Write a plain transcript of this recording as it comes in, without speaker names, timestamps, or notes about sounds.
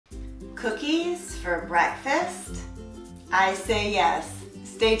Cookies for breakfast? I say yes.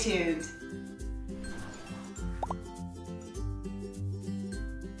 Stay tuned.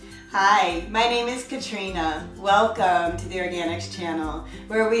 Hi, my name is Katrina. Welcome to the Organixx channel,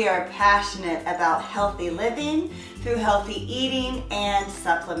 where we are passionate about healthy living through healthy eating and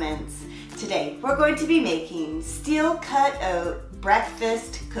supplements. Today, we're going to be making steel-cut oat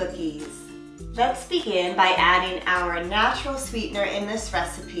breakfast cookies. Let's begin by adding our natural sweetener in this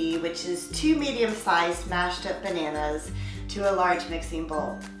recipe, which is 2 medium-sized mashed up bananas to a large mixing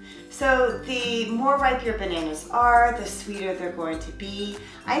bowl. So the more ripe your bananas are, the sweeter they're going to be.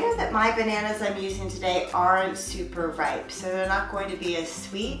 I know that my bananas I'm using today aren't super ripe, so they're not going to be as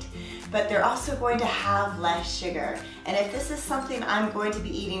sweet, but they're also going to have less sugar. And if this is something I'm going to be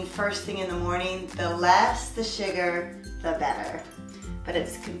eating first thing in the morning, the less the sugar, the better. But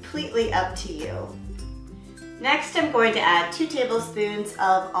it's completely up to you. Next, I'm going to add 2 tablespoons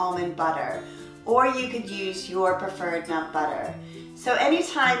of almond butter, or you could use your preferred nut butter. So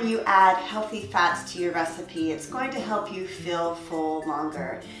anytime you add healthy fats to your recipe, it's going to help you feel full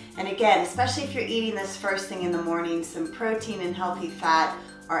longer. And again, especially if you're eating this first thing in the morning, some protein and healthy fat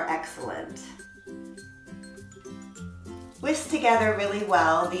are excellent. Whisk together really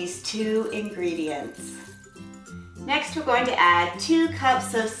well these 2 ingredients. Next, we're going to add 2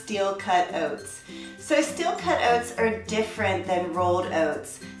 cups of steel-cut oats. So steel-cut oats are different than rolled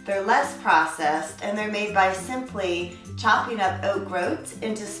oats. They're less processed, and they're made by simply chopping up oat groats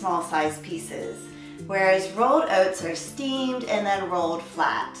into small-sized pieces, whereas rolled oats are steamed and then rolled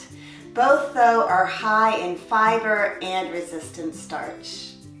flat. Both, though, are high in fiber and resistant starch.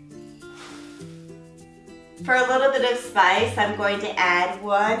 For a little bit of spice, I'm going to add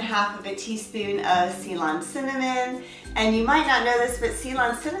 1/2 teaspoon of Ceylon cinnamon. And you might not know this, but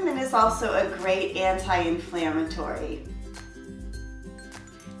Ceylon cinnamon is also a great anti-inflammatory.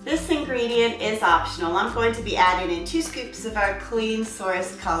 This ingredient is optional. I'm going to be adding in 2 scoops of our clean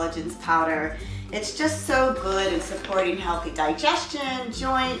source collagen powder. It's just so good in supporting healthy digestion,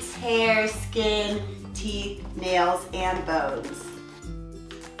 joints, hair, skin, teeth, nails, and bones.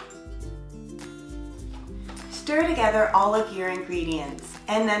 Stir together all of your ingredients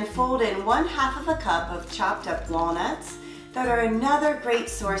and then fold in 1/2 cup of chopped up walnuts that are another great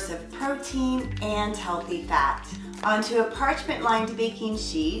source of protein and healthy fat. Onto a parchment-lined baking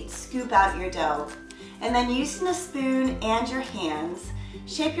sheet, scoop out your dough. And then using a spoon and your hands,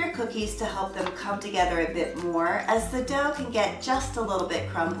 shape your cookies to help them come together a bit more, as the dough can get just a little bit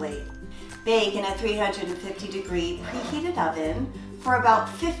crumbly. Bake in a 350-degree preheated oven for about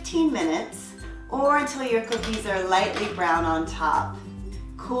 15 minutes, or until your cookies are lightly brown on top.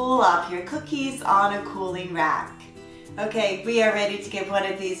 Cool off your cookies on a cooling rack. Okay, we are ready to give one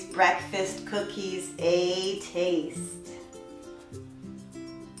of these breakfast cookies a taste.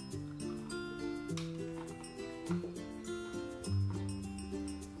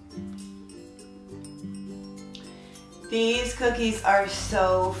 These cookies are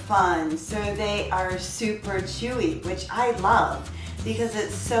so fun. So they are super chewy, which I love, because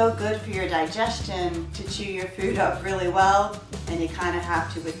it's so good for your digestion to chew your food up really well, and you kind of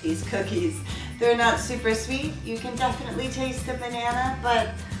have to with these cookies. They're not super sweet. You can definitely taste the banana, but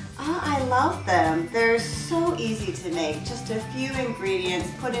I love them. They're so easy to make. Just a few ingredients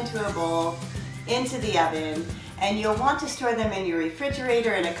put into a bowl, into the oven, and you'll want to store them in your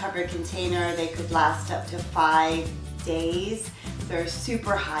refrigerator in a covered container. They could last up to 5 days. They're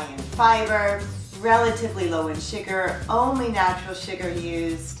super high in fiber, relatively low in sugar, only natural sugar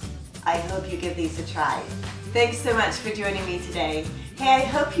used. I hope you give these a try. Thanks so much for joining me today. Hey, I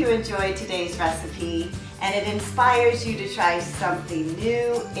hope you enjoyed today's recipe and it inspires you to try something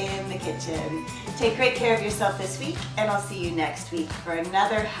new in the kitchen. Take great care of yourself this week, and I'll see you next week for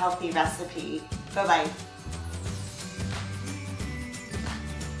another healthy recipe. Bye-bye.